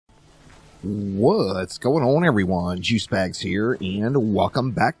What's going on, everyone? Juicebags here, and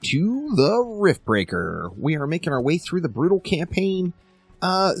welcome back to the Riftbreaker. We are making our way through the brutal campaign.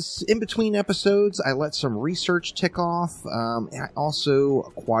 In between episodes, I let some research tick off. I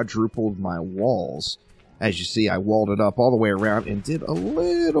also quadrupled my walls. As you see, I walled it up all the way around and did a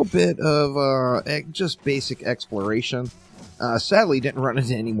little bit of just basic exploration. Sadly, didn't run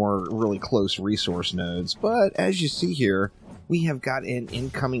into any more really close resource nodes, but as you see here, we have got an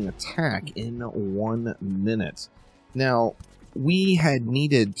incoming attack in 1 minute. Now, we had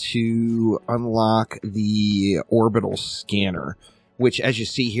needed to unlock the orbital scanner, which, as you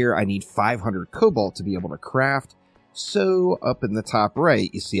see here, I need 500 Cobalt to be able to craft. So, up in the top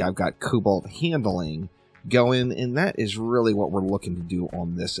right, you see I've got Cobalt handling going, and that is really what we're looking to do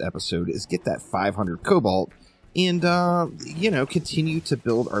on this episode, is get that 500 Cobalt and, continue to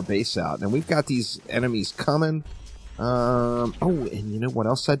build our base out. Now, we've got these enemies coming. Oh, and you know what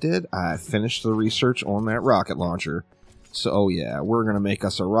else I did? I finished the research on that rocket launcher. So, oh yeah, we're going to make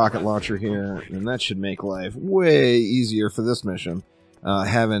us a rocket launcher here, and that should make life way easier for this mission,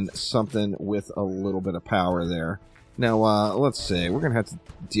 having something with a little bit of power there. Now, let's see, we're going to have to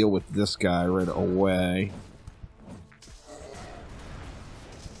deal with this guy right away.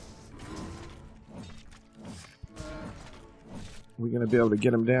 We going to be able to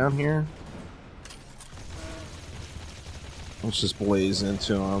get him down here? Let's just blaze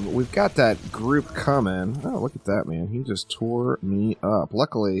into him. We've got that group coming. Oh, look at that, man. He just tore me up.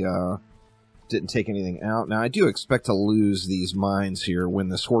 Luckily, didn't take anything out. Now, I do expect to lose these mines here when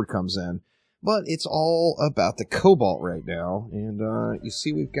this horde comes in. But it's all about the Cobalt right now. And you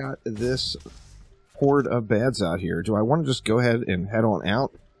see we've got this horde of bads out here. Do I want to just go ahead and head on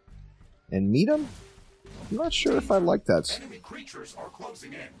out and meet them? I'm not sure if I like that. Enemy creatures are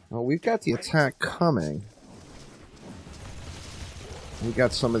closing in. Well, we've got the attack coming. We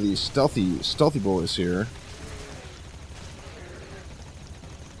got some of these stealthy boys here.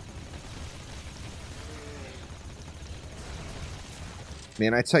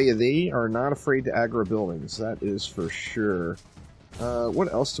 Man, I tell you, they are not afraid to aggro buildings. That is for sure.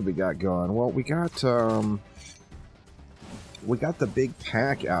 What else do we got going? Well, we got the big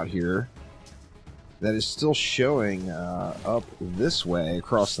pack out here that is still showing up this way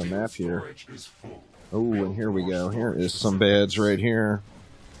across the map here. Oh, and here we go. Here is some bads right here.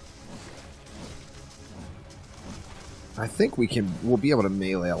 I think we'll be able to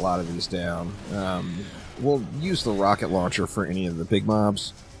melee a lot of these down. We'll use the rocket launcher for any of the big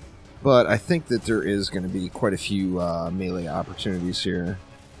mobs, but I think that there is going to be quite a few melee opportunities here.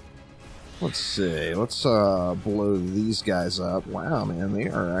 Let's see. Let's blow these guys up. Wow, man, they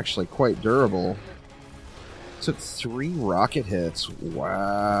are actually quite durable. Took 3 rocket hits.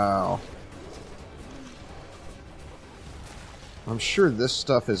 Wow. I'm sure this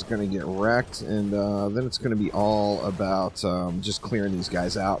stuff is going to get wrecked, and then it's going to be all about just clearing these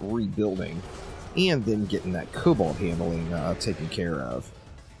guys out, rebuilding, and then getting that Cobalt handling taken care of.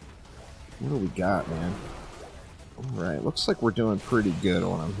 What do we got, man? Alright, looks like we're doing pretty good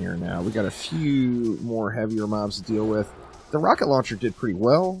on them here now. We got a few more heavier mobs to deal with. The rocket launcher did pretty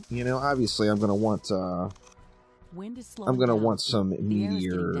well. You know, obviously I'm going to want... I'm going to want some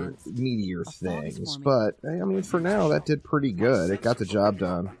meatier things, but, I mean, for now, that did pretty good. It got the job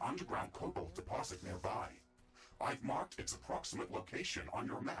done. Underground Cobalt deposit nearby. I've marked its approximate location on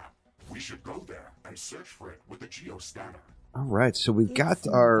your map. We should go there and search for it with the geoscanner. Alright, so we've got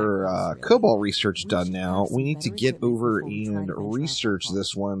our Cobalt research done now. We need to get over and research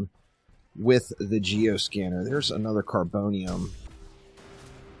this one with the geoscanner. There's another carbonium.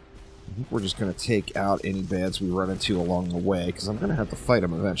 I think we're just going to take out any bads we run into along the way, because I'm going to have to fight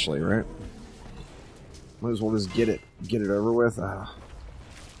them eventually, right? Might as well just get it over with.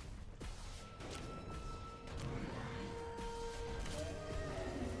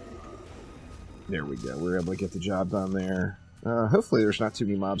 There we go. We're able to get the job done there. Hopefully there's not too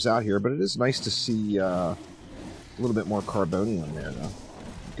many mobs out here, but it is nice to see a little bit more carbonium there, though.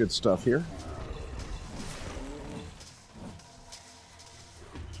 Good stuff here.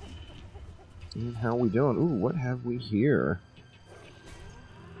 And how are we doing? Ooh, what have we here?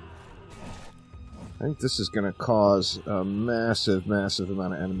 I think this is going to cause a massive, massive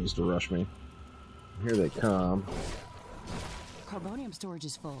amount of enemies to rush me. Here they come. Carbonium storage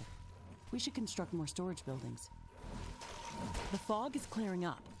is full. We should construct more storage buildings. The fog is clearing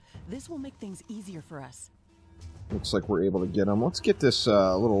up. This will make things easier for us. Looks like we're able to get them. Let's get this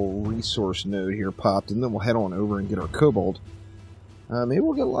little resource node here popped, and then we'll head on over and get our Cobalt. Maybe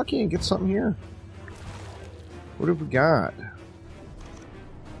we'll get lucky and get something here. What have we got?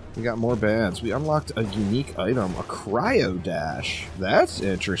 We got more bads. We unlocked a unique item, a cryo dash. That's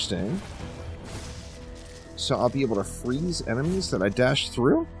interesting. So I'll be able to freeze enemies that I dash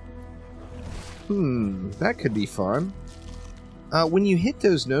through? That could be fun. When you hit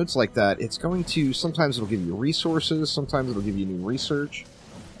those nodes like that, it's going to... Sometimes it'll give you resources, sometimes it'll give you new research.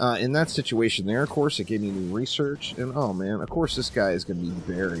 In that situation there, of course, it gave me new research. And, oh man, of course this guy is going to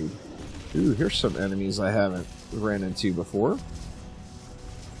be buried. Ooh, here's some enemies I haven't ran into before.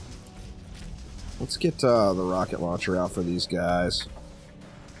 Let's get the rocket launcher out for these guys.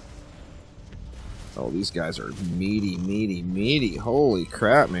 Oh, these guys are meaty, meaty, meaty. Holy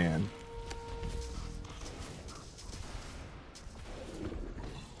crap, man.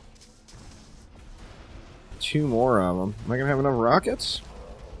 Two more of them. Am I going to have enough rockets?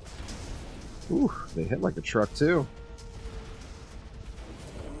 Ooh, they hit like a truck, too.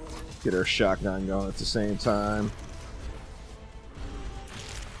 Get our shotgun going at the same time.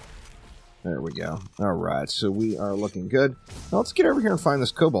 There we go. Alright, so we are looking good. Now let's get over here and find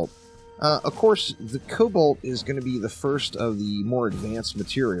this Cobalt. Of course, the Cobalt is going to be the first of the more advanced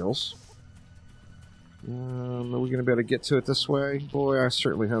materials. Are we going to be able to get to it this way? Boy, I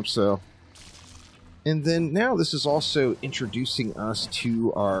certainly hope so. And then now this is also introducing us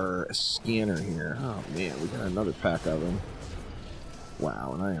to our scanner here. Oh man, we got another pack of them.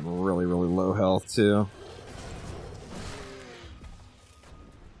 Wow, and I am really, really low health too.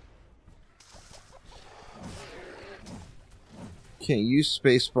 Okay, use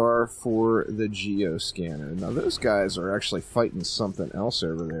spacebar for the geoscanner. Now those guys are actually fighting something else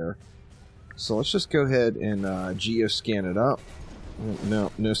over there. So let's just go ahead and geoscan it up.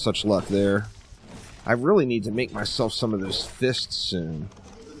 No, no such luck there. I really need to make myself some of those fists soon.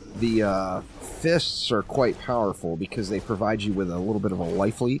 The fists are quite powerful because they provide you with a little bit of a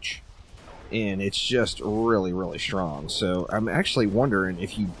life leech. And it's just really, really strong. So I'm actually wondering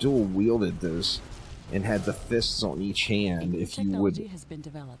if you dual wielded those and had the fists on each hand, if you would...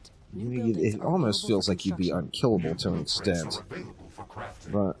 It almost feels like you'd be unkillable to an extent.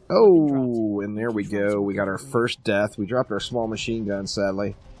 But, oh, and there we go. We got our first death. We dropped our small machine gun,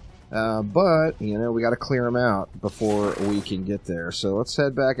 sadly. But, you know, we got to clear them out before we can get there. So let's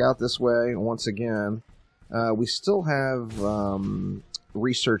head back out this way once again. We still have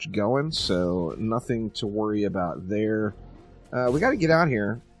research going, so nothing to worry about there. We got to get out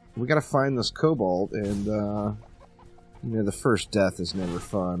here. We got to find this Cobalt, and, you know, the first death is never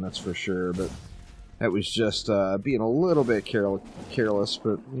fun, that's for sure. But that was just being a little bit careless,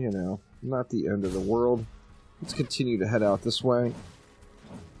 but, you know, not the end of the world. Let's continue to head out this way.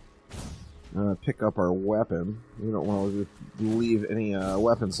 Pick up our weapon. We don't want to leave any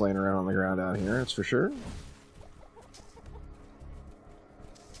weapons laying around on the ground out here, that's for sure.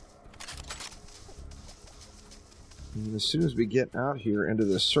 And as soon as we get out here into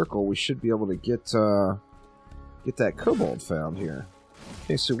this circle, we should be able to get that Cobalt found here.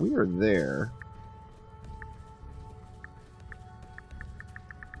 Okay, so we are there.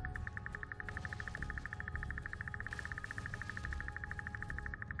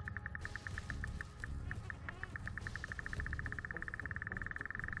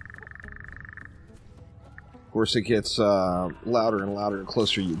 Of course, it gets louder and louder the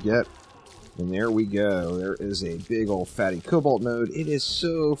closer you get. And there we go. There is a big old fatty Cobalt node. It is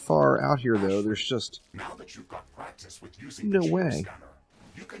so far out here, though. There's just now that you've got practice with using no the way. Geoscanner,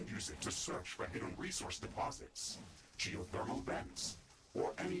 you can use it to search for hidden resource deposits, geothermal vents,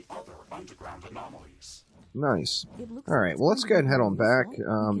 or any other underground anomalies. Nice. Alright, well, let's go ahead and head on back.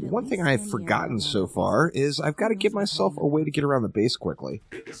 One thing I've forgotten so far is I've got to give myself a way to get around the base quickly.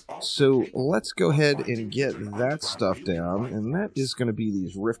 So let's go ahead and get that stuff down, and that is going to be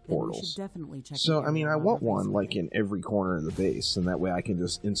these rift portals. So, I mean, I want one, like, in every corner of the base, and that way I can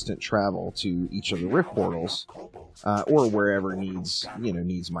just instant travel to each of the rift portals, or wherever needs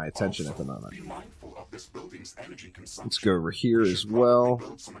my attention at the moment. Let's go over here as well.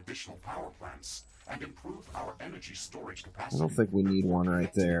 And improve our energy storage capacity. I don't think we need one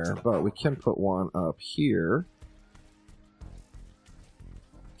right there, but we can put one up here.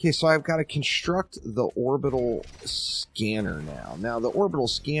 Okay, so I've got to construct the orbital scanner now. Now, the orbital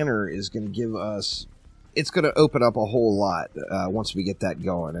scanner is going to give us... It's going to open up a whole lot once we get that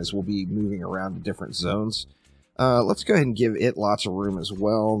going, as we'll be moving around to different zones. Let's go ahead and give it lots of room as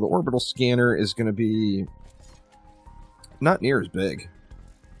well. The orbital scanner is going to be not near as big.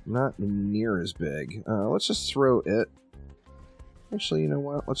 Not near as big. Let's just throw it. Actually, you know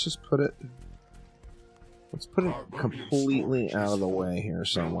what? Let's just put it... Let's put it completely out of the way here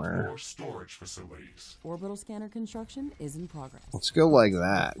somewhere. Orbital scanner construction is in progress. Let's go like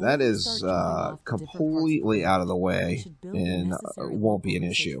that. That is completely out of the way and won't be an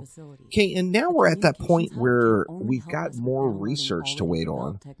issue. Okay, and now we're at that point where we've got more research to wait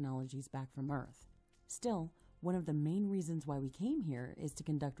on. Technologies back from Earth. Still, one of the main reasons why we came here is to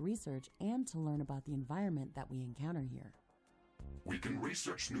conduct research and to learn about the environment that we encounter here. We can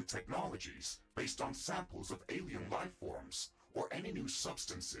research new technologies based on samples of alien life forms or any new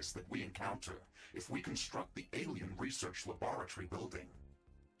substances that we encounter if we construct the Alien Research Laboratory building.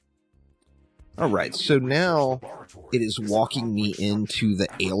 Alright, so now it is walking me into the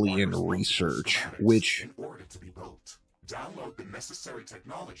alien research, which... In order to be built, download the necessary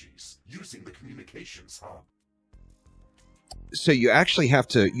technologies using the communications hub. So you actually have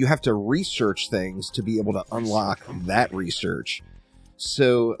to research things to be able to unlock that research.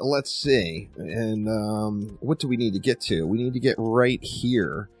 So let's see, and what do we need to get to? We need to get right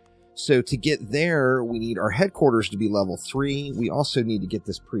here. So to get there, we need our headquarters to be level 3. We also need to get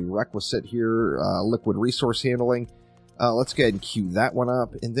this prerequisite here, liquid resource handling. Let's go ahead and queue that one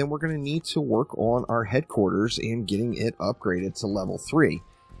up, and then we're going to need to work on our headquarters and getting it upgraded to level 3.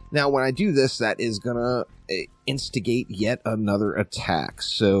 Now, when I do this, that is going to instigate yet another attack.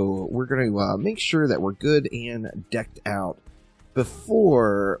 So we're going to make sure that we're good and decked out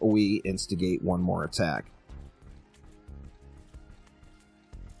before we instigate one more attack.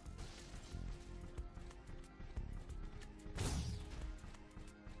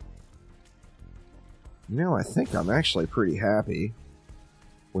 You know, I think I'm actually pretty happy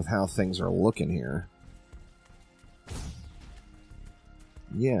with how things are looking here.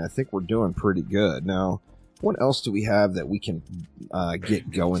 Yeah, I think we're doing pretty good. Now, what else do we have that we can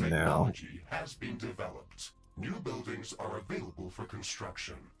get going now? Technology has been developed. New buildings are available for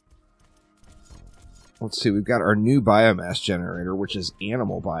construction. Let's see, we've got our new biomass generator, which is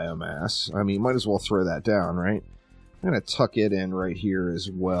animal biomass. I mean, might as well throw that down, right? I'm going to tuck it in right here as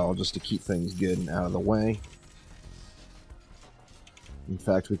well, just to keep things good and out of the way. In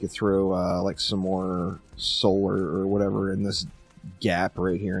fact, we could throw like some more solar or whatever in this gap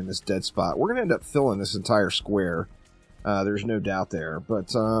right here in this dead spot. We're going to end up filling this entire square. There's no doubt there.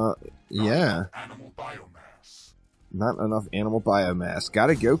 But, yeah. Animal biomass. Not enough animal biomass.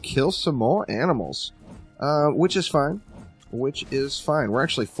 Gotta go kill some more animals. Which is fine. Which is fine. We're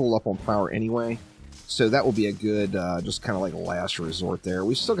actually full up on power anyway. So that will be a good, just kind of like last resort there.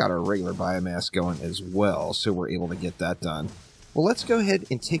 We've still got our regular biomass going as well, so we're able to get that done. Well, let's go ahead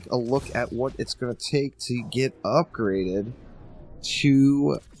and take a look at what it's going to take to get upgraded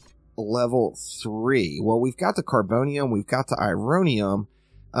to level 3. Well, we've got the carbonium, we've got the ironium.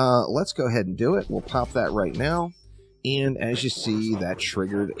 Let's go ahead and do it. We'll pop that right now. And as you see, that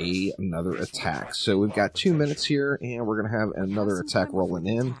triggered another attack. So we've got 2 minutes here, and we're going to have another attack rolling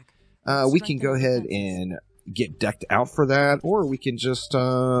in. We can go ahead and get decked out for that, or we can just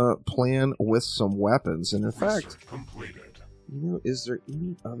plan with some weapons. And in fact, you know, is there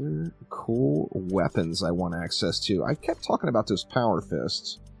any other cool weapons I want access to? I kept talking about those power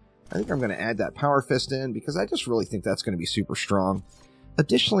fists. I think I'm going to add that power fist in because I just really think that's going to be super strong.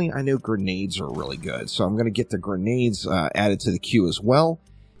 Additionally, I know grenades are really good, so I'm going to get the grenades added to the queue as well.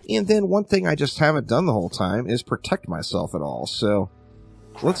 And then one thing I just haven't done the whole time is protect myself at all. So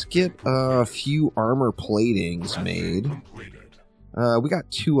let's get a few armor platings made. We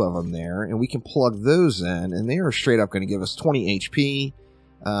got 2 of them there, and we can plug those in, and they are straight up going to give us 20 HP.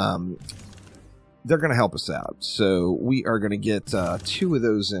 They're going to help us out. So we are going to get 2 of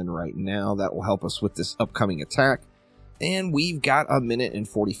those in right now. That will help us with this upcoming attack. And we've got 1 minute and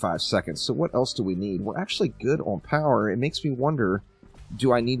 45 seconds. So what else do we need? We're actually good on power. It makes me wonder,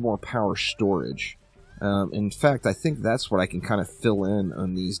 do I need more power storage? In fact, I think that's what I can kind of fill in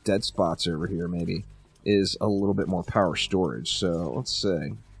on these dead spots over here, maybe, is a little bit more power storage. So, let's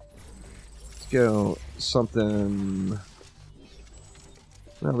see. Let's go something...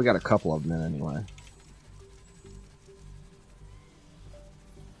 Well, we got a couple of them in anyway.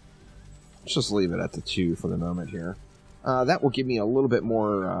 Let's just leave it at the 2 for the moment here. That will give me a little bit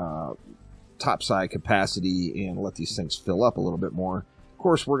more topside capacity and let these things fill up a little bit more. Of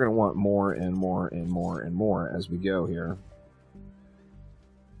course, we're going to want more and more and more and more as we go here.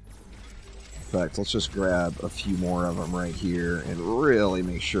 In fact, let's just grab a few more of them right here and really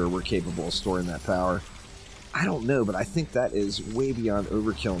make sure we're capable of storing that power. I don't know, but I think that is way beyond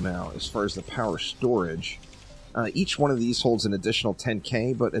overkill now as far as the power storage. Each one of these holds an additional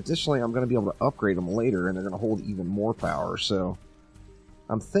 10k, but additionally I'm going to be able to upgrade them later and they're going to hold even more power. So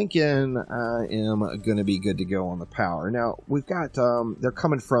I'm thinking I am going to be good to go on the power. Now, we've got, they're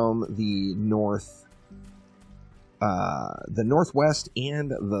coming from the northwest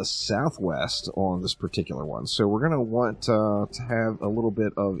and the southwest on this particular one. So we're going to want to have a little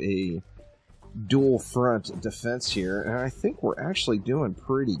bit of a dual front defense here, and I think we're actually doing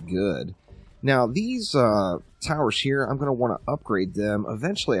pretty good. Now, these towers here, I'm going to want to upgrade them.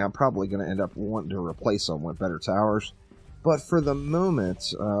 Eventually, I'm probably going to end up wanting to replace them with better towers. But for the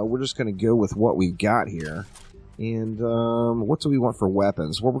moment, we're just going to go with what we've got here. And what do we want for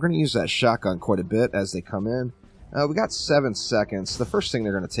weapons? Well, we're going to use that shotgun quite a bit as they come in. We got 7 seconds. The first thing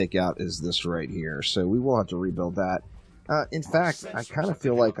they're going to take out is this right here. So we will have to rebuild that. In fact, I kind of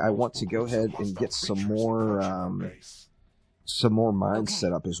feel like I want to go ahead and get some more mines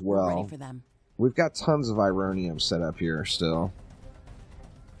set up as well. We've got tons of Ironium set up here still.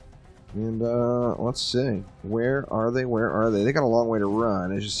 And let's see. Where are they? Where are they? They got a long way to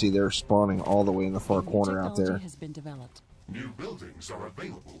run. As you see, they're spawning all the way in the far corner out there. New buildings are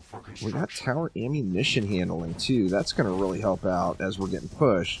available for construction. We got tower ammunition handling too. That's going to really help out as we're getting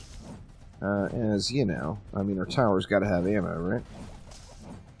pushed. As you know, I mean, our tower's got to have ammo, right?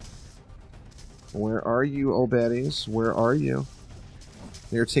 Where are you, old baddies? Where are you?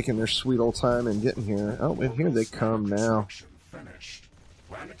 They're taking their sweet old time and getting here. Oh, and here they come now.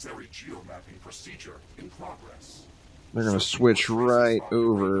 Planetary geomapping procedure in progress. They're going to switch right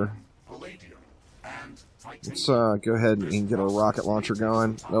over. Let's go ahead and get a rocket launcher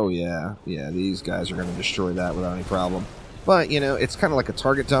going. Oh, yeah. Yeah, these guys are going to destroy that without any problem. But, you know, it's kind of like a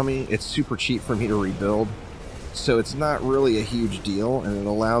target dummy. It's super cheap for me to rebuild. So it's not really a huge deal, and it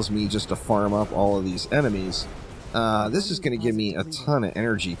allows me just to farm up all of these enemies. This is going to give me a ton of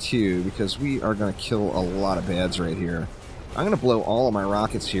energy, too, because we are going to kill a lot of bads right here. I'm going to blow all of my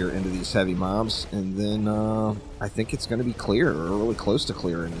rockets here into these heavy mobs, and then I think it's going to be clear, or really close to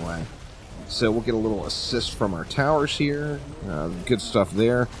clear anyway. So we'll get a little assist from our towers here. Good stuff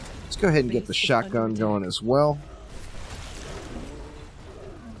there. Let's go ahead and get the shotgun going as well.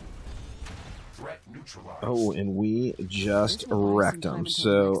 Oh, and we just wrecked them.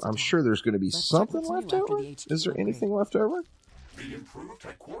 So I'm sure there's going to be something left over. Is there anything left over? The improved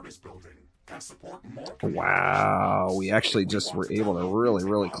headquarters building can support more. Wow, we actually just were able to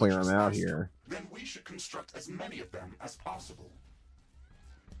really clear them out here. Then we should construct as many of them as possible.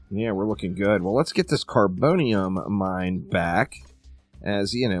 Yeah, we're looking good. Well, let's get this carbonium mine back.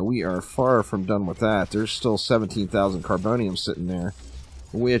 As, you know, we are far from done with that. There's still 17,000 carbonium sitting there,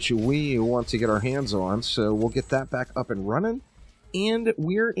 which we want to get our hands on. So we'll get that back up and running. And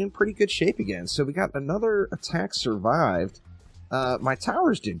we're in pretty good shape again. So we got another attack survived. My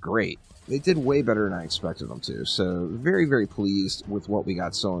towers did great. They did way better than I expected them to. So very pleased with what we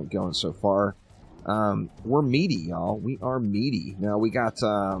got going so far. We're meaty, y'all. We are meaty. Now, we got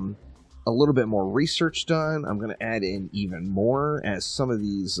a little bit more research done. I'm going to add in even more, as some of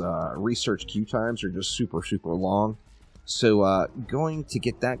these research queue times are just super long. So, going to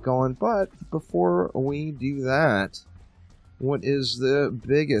get that going. But before we do that, what is the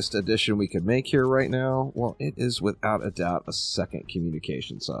biggest addition we could make here right now? Well, it is without a doubt a second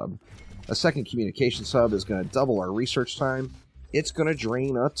communication sub. A second communication sub is going to double our research time. It's going to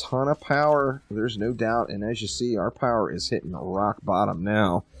drain a ton of power, there's no doubt, and as you see, our power is hitting rock bottom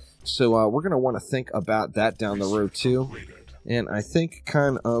now. So we're going to want to think about that down the road too. And I think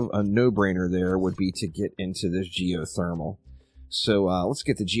kind of a no-brainer there would be to get into this geothermal. So let's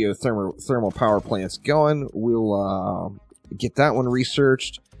get the geothermal power plants going. We'll get that one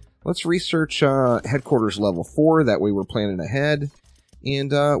researched. Let's research headquarters level 4, that way we're planning ahead.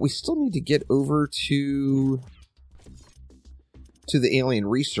 And we still need to get over to the alien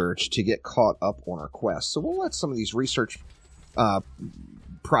research to get caught up on our quest. So we'll let some of these research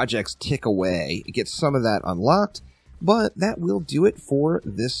projects tick away, get some of that unlocked, but that will do it for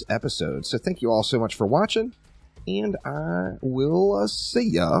this episode. So thank you all so much for watching, and I will see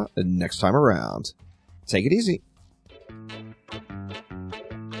ya next time around. Take it easy.